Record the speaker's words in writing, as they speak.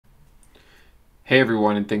Hey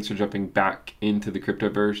everyone, and thanks for jumping back into the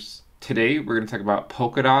cryptoverse. Today we're going to talk about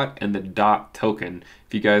Polkadot and the DOT token.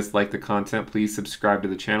 If you guys like the content, please subscribe to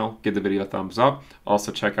the channel, give the video a thumbs up.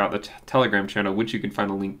 Also check out the Telegram channel, which you can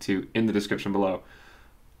find a link to in the description below.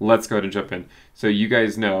 Let's go ahead and jump in. So you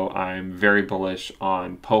guys know I'm very bullish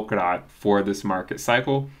on Polkadot for this market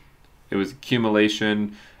cycle. It was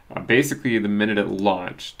accumulation basically the minute it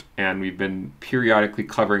launched, and we've been periodically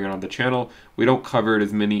covering it on the channel. We don't cover it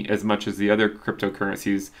as much as the other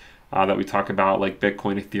cryptocurrencies that we talk about, like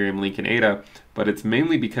Bitcoin, Ethereum, Link, and ADA, but it's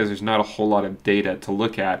mainly because there's not a whole lot of data to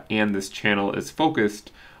look at, and this channel is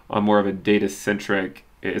focused on more of a data-centric,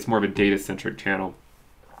 it's more of a data-centric channel.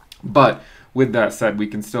 But with that said, we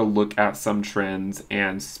can still look at some trends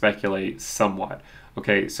and speculate somewhat.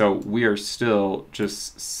 Okay, so we are still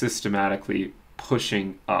just systematically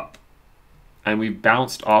pushing up. And we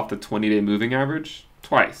bounced off the 20-day moving average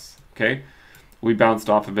twice, okay? We bounced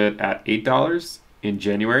off of it at $8 in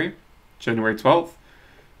January 12th.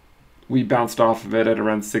 We bounced off of it at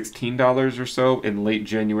around $16 or so in late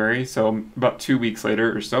January, so about 2 weeks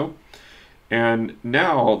later or so. And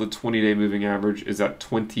now the 20-day moving average is at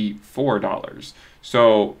 $24.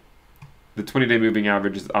 So the 20-day moving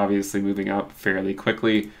average is obviously moving up fairly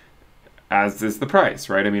quickly, as is the price,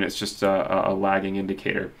 right? I mean, it's just a lagging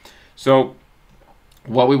indicator. So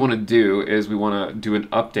what we want to do is we want to do an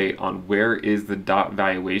update on where is the DOT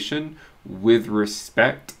valuation with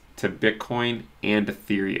respect to Bitcoin and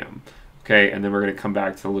Ethereum. Okay, and then we're going to come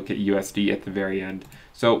back to look at USD at the very end.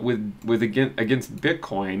 So against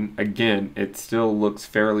Bitcoin, again, it still looks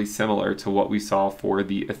fairly similar to what we saw for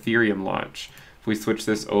the Ethereum launch. If we switch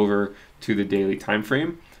this over to the daily time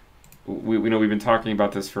frame, we know we've been talking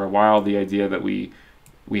about this for a while, the idea that we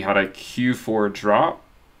had a Q4 drop,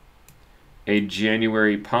 a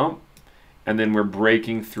January pump, and then we're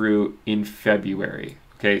breaking through in February.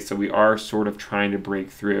 Okay, so we are sort of trying to break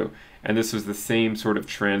through. And this was the same sort of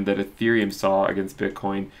trend that Ethereum saw against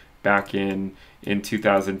Bitcoin back in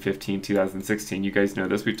 2015, 2016. You guys know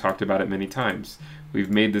this. We've talked about it many times. We've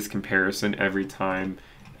made this comparison every time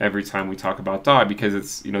we talk about DOT, because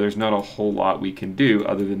it's, you know, there's not a whole lot we can do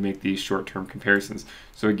other than make these short-term comparisons.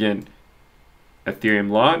 So again, Ethereum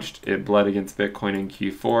launched, it bled against Bitcoin in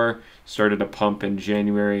Q4, started a pump in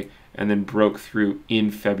January, and then broke through in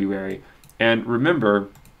February. And remember,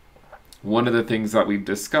 one of the things that we've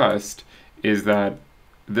discussed is that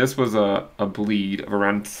this was a bleed of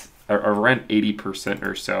around 80%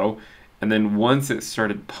 or so, and then once it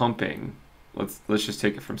started pumping, let's just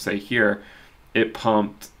take it from, say, here, it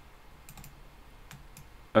pumped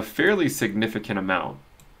a fairly significant amount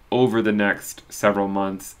over the next several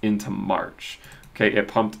months into March. Okay, it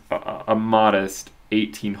pumped a modest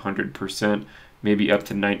 1,800%, maybe up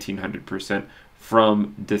to 1,900%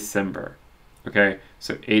 from December. Okay,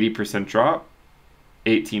 so 80% drop,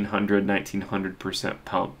 1,800, 1,900%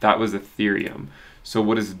 pump. That was Ethereum. So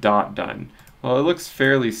what has DOT done? Well, it looks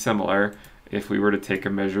fairly similar if we were to take a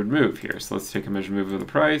measured move here. So let's take a measured move of the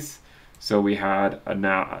price. So we had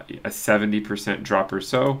now a 70% drop or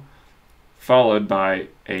so, followed by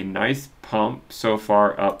a nice pump, so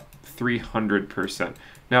far up 300%.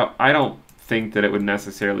 Now, I don't think that it would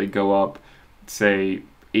necessarily go up, say,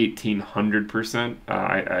 1,800%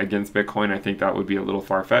 against Bitcoin. I think that would be a little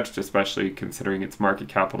far-fetched, especially considering its market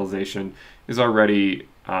capitalization is already,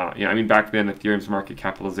 I mean, back then Ethereum's market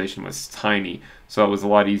capitalization was tiny, so it was a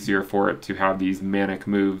lot easier for it to have these manic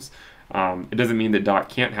moves. It doesn't mean that DOT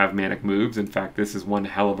can't have manic moves. In fact, this is one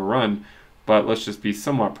hell of a run, but let's just be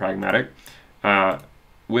somewhat pragmatic.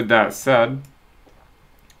 With that said,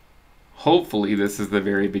 hopefully this is the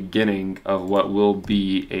very beginning of what will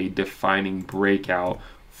be a defining breakout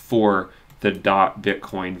for the DOT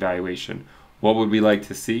Bitcoin valuation. What would we like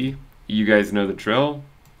to see? You guys know the drill.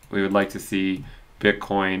 We would like to see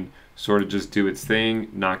Bitcoin sort of just do its thing,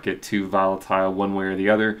 not get too volatile one way or the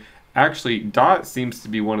other. Actually, DOT seems to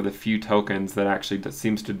be one of the few tokens that actually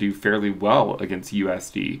seems to do fairly well against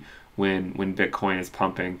USD when Bitcoin is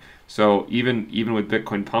pumping. So even with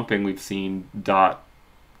Bitcoin pumping, we've seen DOT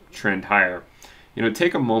trend higher. You know,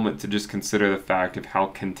 take a moment to just consider the fact of how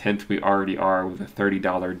content we already are with a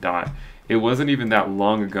 $30 DOT. It wasn't even that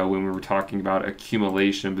long ago when we were talking about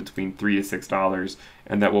accumulation between $3 to $6,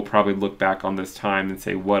 and that we'll probably look back on this time and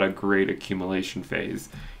say, what a great accumulation phase.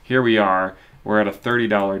 Here we are, we're at a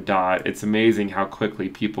 $30 DOT. It's amazing how quickly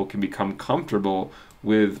people can become comfortable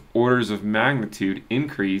with orders of magnitude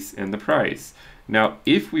increase in the price. Now,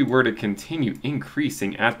 if we were to continue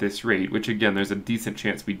increasing at this rate, which again, there's a decent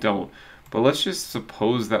chance we don't, but let's just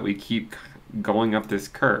suppose that we keep going up this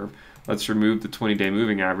curve. Let's remove the 20-day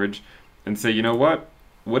moving average and say, you know what?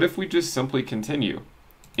 What if we just simply continue?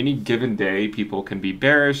 any given day, people can be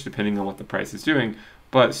bearish depending on what the price is doing.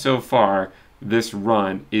 But so far, this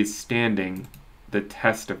run is standing the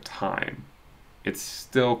test of time. It's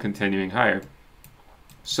still continuing higher.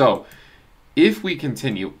 So if we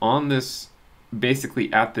continue on this,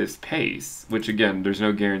 basically at this pace, which again, there's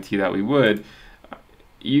no guarantee that we would,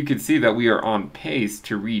 you can see that we are on pace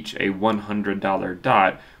to reach a $100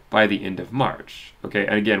 dot by the end of March. Okay,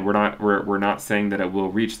 and again, we're not saying that it will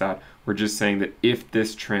reach that. We're just saying that if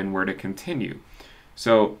this trend were to continue.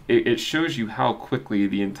 So it shows you how quickly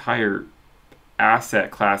the entire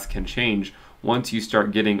asset class can change once you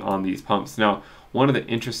start getting on these pumps. Now, one of the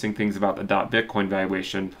interesting things about the Bitcoin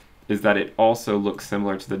valuation is that it also looks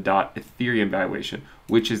similar to the Ethereum valuation,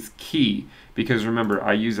 which is key because remember,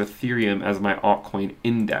 I use Ethereum as my altcoin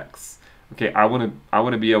index. Okay, I want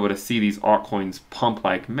to be able to see these altcoins pump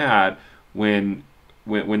like mad when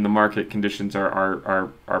the market conditions are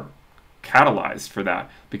catalyzed for that.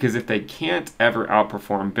 Because if they can't ever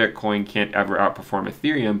outperform Bitcoin, can't ever outperform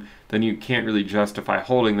Ethereum, then you can't really justify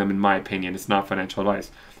holding them, in my opinion. It's not financial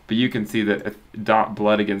advice. But you can see that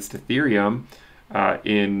bled against Ethereum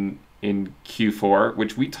in Q4,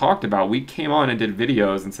 which we talked about. We came on and did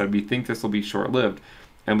videos and said we think this will be short-lived.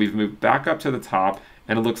 And we've moved back up to the top,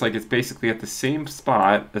 and it looks like it's basically at the same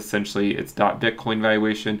spot. Essentially, it's Bitcoin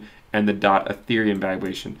valuation and the Ethereum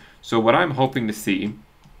valuation. So what I'm hoping to see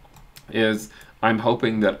is I'm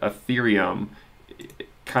hoping that Ethereum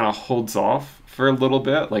kind of holds off for a little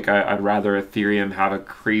bit. Like I'd rather Ethereum have a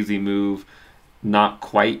crazy move, not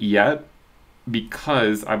quite yet,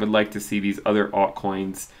 because I would like to see these other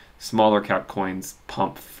altcoins, smaller cap coins,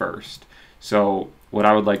 pump first. So what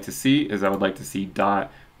I would like to see is I would like to see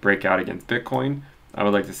DOT break out against Bitcoin. I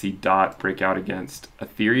would like to see DOT break out against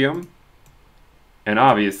Ethereum. And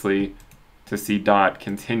obviously to see DOT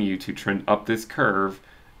continue to trend up this curve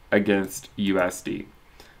against USD.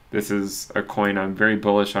 This is a coin I'm very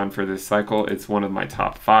bullish on for this cycle. It's one of my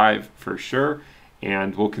top 5 for sure,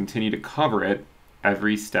 and we'll continue to cover it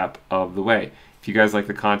every step of the way. If you guys like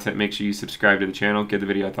the content, make sure you subscribe to the channel, give the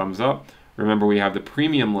video a thumbs up. Remember, we have the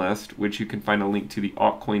premium list, which you can find a link to the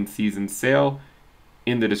altcoin season sale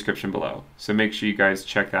in the description below. So make sure you guys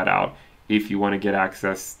check that out if you want to get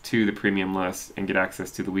access to the premium list and get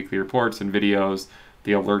access to the weekly reports and videos,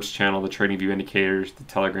 the alerts channel, the trading view indicators, the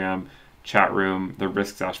Telegram chat room, the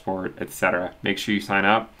risk dashboard, etc. Make sure you sign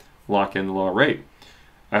up, lock in the lower rate.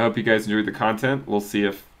 I hope you guys enjoyed the content. We'll see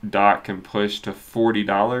if DOT can push to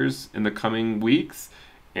 $40 in the coming weeks.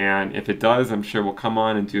 And if it does, I'm sure we'll come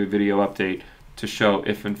on and do a video update to show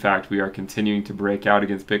if in fact we are continuing to break out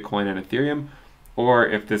against Bitcoin and Ethereum, or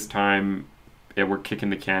if this time we're kicking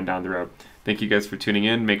the can down the road. Thank you guys for tuning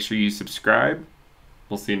in. Make sure you subscribe.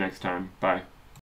 We'll see you next time. Bye.